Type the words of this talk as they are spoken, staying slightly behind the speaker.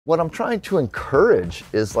What I'm trying to encourage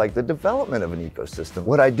is like the development of an ecosystem.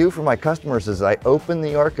 What I do for my customers is I open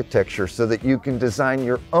the architecture so that you can design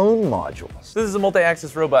your own modules. This is a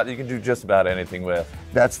multi-axis robot that you can do just about anything with.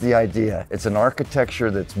 That's the idea. It's an architecture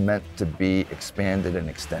that's meant to be expanded and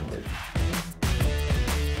extended.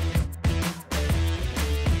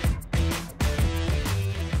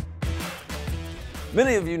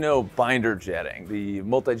 Many of you know binder jetting, the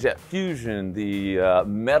multi-jet fusion, the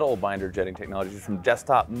metal binder jetting technologies from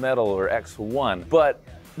Desktop Metal or X1, but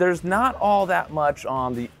there's not all that much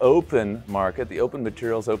on the open market, the open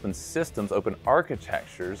materials, open systems, open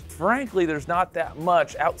architectures. Frankly, there's not that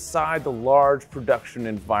much outside the large production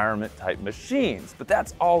environment type machines, but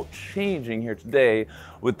that's all changing here today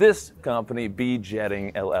with this company, B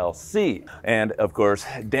Jetting LLC. And of course,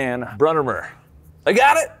 Dan Brunermer. I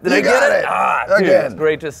got it? Did I get it? Ah, dude, it's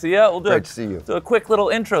great to see you. We'll do Great to see you. So a quick little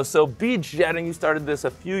intro. So B Jetting, you started this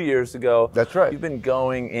a few years ago. That's right. You've been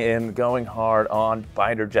going hard on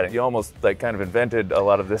binder jetting. You almost like kind of invented a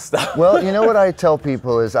lot of this stuff. Well, you know what I tell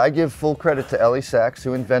people is I give full credit to Ellie Sachs,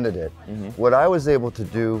 who invented it. What I was able to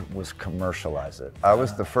do was commercialize it. I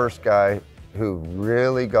was the first guy who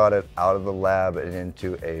really got it out of the lab and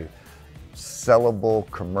into a sellable,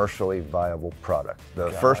 commercially viable product.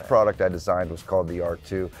 The first product I designed was called the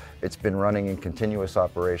R2. It's been running in continuous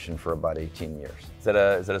operation for about 18 years. Is that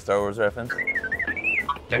a Star Wars reference?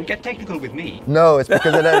 Don't get technical with me. No, it's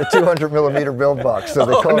because it had a 200mm build box, so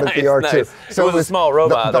they called it the R2. Nice. So it was a small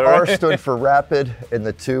robot. The R stood for rapid, and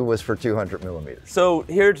the 2 was for 200mm. So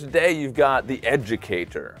here today you've got the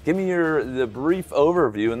Educator. Give me the brief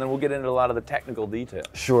overview, and then we'll get into a lot of the technical details.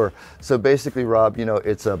 Sure. So basically, Rob, you know,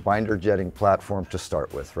 it's a binder jetting platform to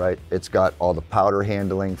start with, right? It's got all the powder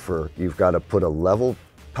handling you've got to put a level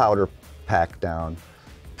powder pack down,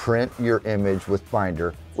 print your image with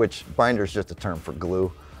binder, which binder is just a term for glue.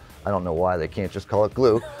 I don't know why they can't just call it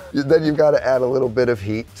glue. Then you've got to add a little bit of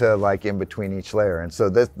heat to like in between each layer. And so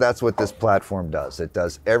that's what this platform does. It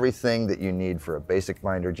does everything that you need for a basic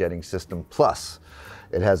binder jetting system. Plus,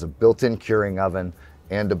 it has a built-in curing oven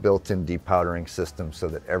and a built-in depowdering system so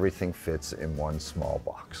that everything fits in one small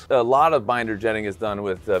box. A lot of binder jetting is done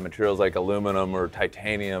with materials like aluminum or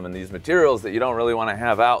titanium and these materials that you don't really want to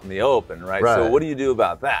have out in the open, right? So what do you do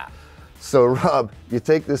about that? So Rob, you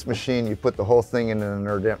take this machine, you put the whole thing in an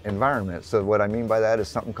inert environment. So what I mean by that is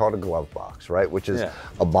something called a glove box, right? Which is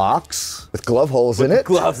a box with glove holes in it.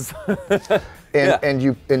 Gloves. And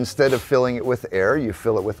you, instead of filling it with air, you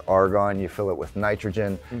fill it with argon, you fill it with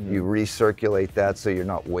nitrogen, you recirculate that so you're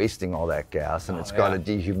not wasting all that gas. And it's got a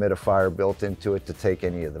dehumidifier built into it to take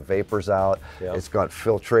any of the vapors out. It's got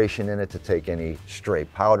filtration in it to take any stray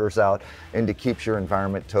powders out and to keep your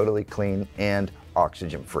environment totally clean and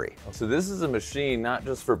oxygen free. So this is a machine not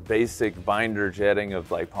just for basic binder jetting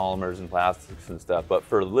of like polymers and plastics and stuff, but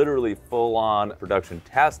for literally full-on production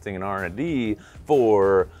testing and R&D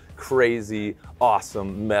for crazy,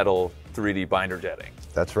 awesome metal 3D binder jetting.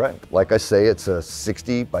 That's right. Like I say, it's a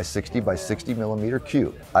 60 by 60 by 60 millimeter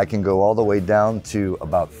cube. I can go all the way down to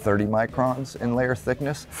about 30 microns in layer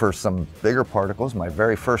thickness. For some bigger particles, my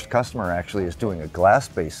very first customer actually is doing a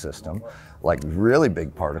glass-based system, like really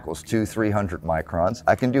big particles, 200-300 microns.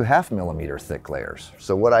 I can do 0.5 millimeter thick layers.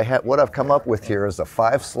 So what I've come up with here is a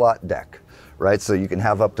 5-slot deck. Right, so you can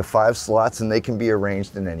have up to 5 slots and they can be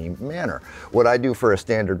arranged in any manner. What I do for a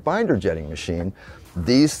standard binder jetting machine,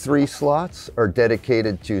 these 3 slots are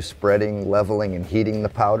dedicated to spreading, leveling, and heating the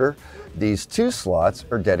powder. These 2 slots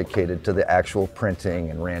are dedicated to the actual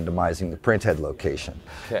printing and randomizing the print head location.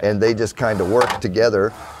 And they just kind of work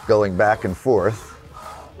together, going back and forth.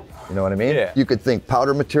 You know what I mean? Yeah. You could think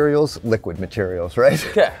powder materials, liquid materials, right?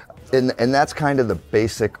 Okay. And that's kind of the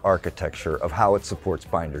basic architecture of how it supports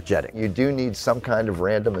binder jetting. You do need some kind of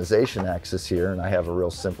randomization axis here, and I have a real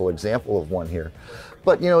simple example of one here.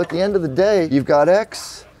 But you know, at the end of the day, you've got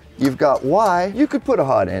X, you've got Y. You could put a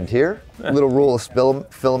hot end here, a little roll of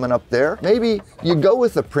filament up there. Maybe you go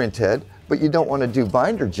with a print head, but you don't want to do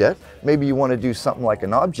binder jet. Maybe you want to do something like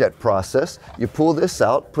an object process. You pull this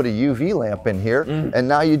out, put a UV lamp in here, and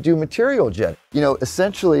now you do material jet. You know,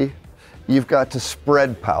 essentially, you've got to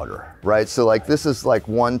spread powder, right? So like this is like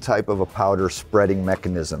one type of a powder spreading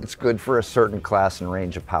mechanism. It's good for a certain class and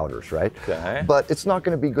range of powders, right? Okay. But it's not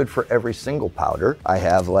going to be good for every single powder. I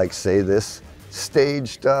have like, say, this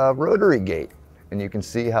staged rotary gate. And you can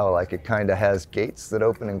see how like it kind of has gates that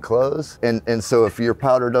open and close. And so if your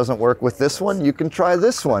powder doesn't work with this one, you can try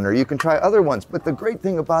this one or you can try other ones. But the great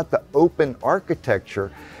thing about the open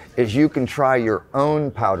architecture is you can try your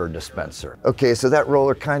own powder dispenser. Okay, so that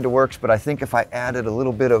roller kind of works, but I think if I added a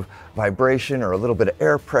little bit of vibration or a little bit of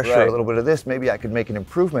air pressure, Right. a little bit of this, maybe I could make an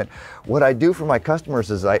improvement. What I do for my customers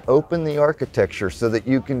is I open the architecture so that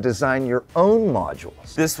you can design your own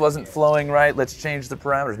modules. This wasn't flowing right, let's change the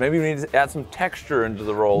parameters. Maybe we need to add some texture into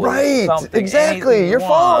the roller. Right, something, exactly, anything you you're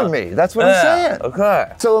want. following me. That's what I'm saying.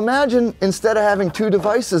 Okay. So imagine instead of having two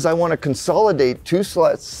devices, I want to consolidate two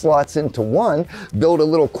slots into one, build a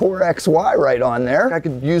little Core XY right on there. I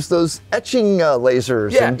could use those etching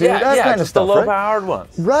lasers and do that kind of just stuff, the right? low-powered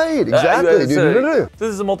ones. Right, exactly. This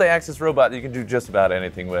is a multi-axis robot that you can do just about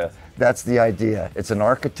anything with. That's the idea. It's an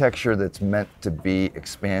architecture that's meant to be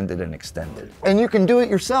expanded and extended. And you can do it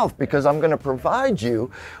yourself because I'm going to provide you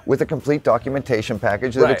with a complete documentation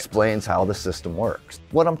package that Right. explains how the system works.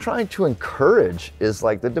 What I'm trying to encourage is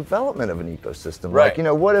like the development of an ecosystem. Right. Like, you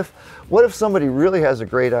know, what if somebody really has a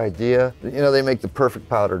great idea? You know, they make the perfect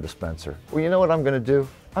powder dispenser. Well, you know what I'm going to do?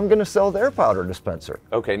 I'm going to sell their powder dispenser.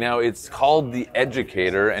 Okay, now it's called the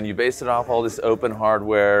Educator, and you base it off all this open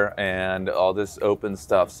hardware and all this open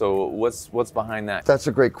stuff. So what's behind that? That's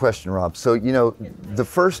a great question, Rob. So, you know, the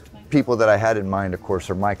first people that I had in mind, of course,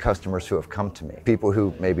 are my customers who have come to me. People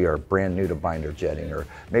who maybe are brand new to binder jetting, or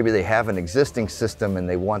maybe they have an existing system and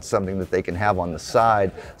they want something that they can have on the side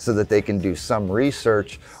so that they can do some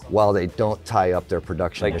research while they don't tie up their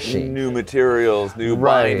production Like machine. new materials, new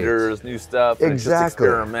Right. binders, new stuff. And Exactly. It's just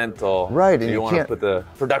experimental. Right, and you you want to can't- put the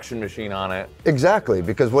production machine on it. Exactly,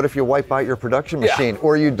 because what if you wipe out your production Yeah. machine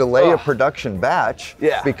or you delay a Ugh. production batch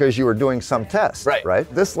Yeah. because you were doing some test,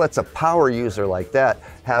 Right. This lets a power user like that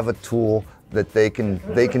have a tool that they can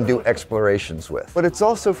do explorations with. But it's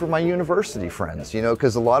also for my university friends, you know,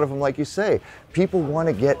 because a lot of them, like you say, people want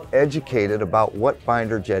to get educated about what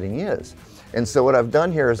binder jetting is. And so what I've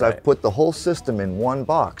done here is Right. I've put the whole system in one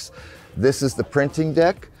box. This is the printing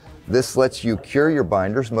deck. This lets you cure your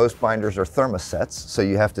binders. Most binders are thermosets, so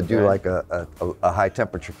you have to do like a high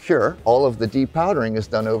temperature cure. All of the depowdering is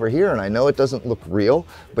done over here, and I know it doesn't look real,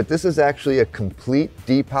 but this is actually a complete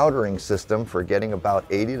depowdering system for getting about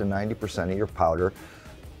 80 to 90% of your powder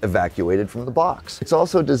evacuated from the box. It's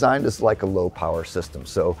also designed as like a low power system,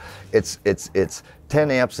 so it's 10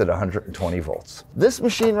 amps at 120 volts. This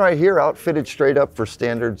machine right here, outfitted straight up for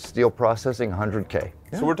standard steel processing, 100K.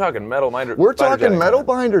 So we're talking metal binder. We're binder talking jetting. metal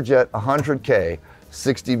binder jet, 100K,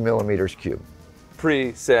 60 millimeters cube.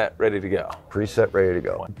 Preset, ready to go. Preset, ready to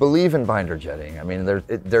go. Believe in binder jetting. I mean,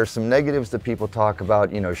 there's some negatives that people talk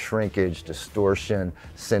about, you know, shrinkage, distortion,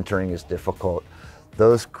 sintering is difficult.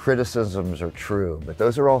 Those criticisms are true, but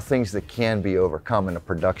those are all things that can be overcome in a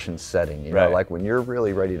production setting. You know, Right. like when you're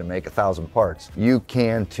really ready to make 1,000 parts, you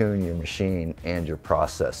can tune your machine and your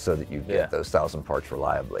process so that you get Yeah. those 1,000 parts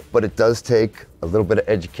reliably. But it does take a little bit of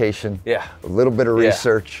education, Yeah. a little bit of Yeah.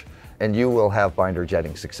 research, and you will have binder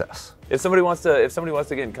jetting success. If somebody wants to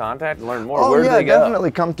get in contact and learn more, Oh where do yeah, they go?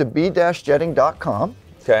 definitely come to b-jetting.com.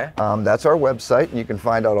 Okay. That's our website, and you can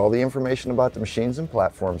find out all the information about the machines and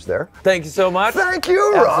platforms there. Thank you so much. Thank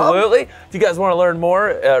you, Rob. Absolutely. If you guys want to learn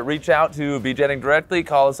more, reach out to B-Jetting directly.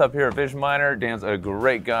 Call us up here at Vision Miner. Dan's a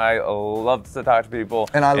great guy. Loves to talk to people.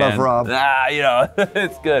 And I love Rob. You know,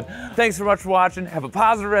 it's good. Thanks so much for watching. Have a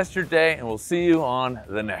positive rest of your day, and we'll see you on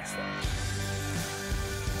the next one.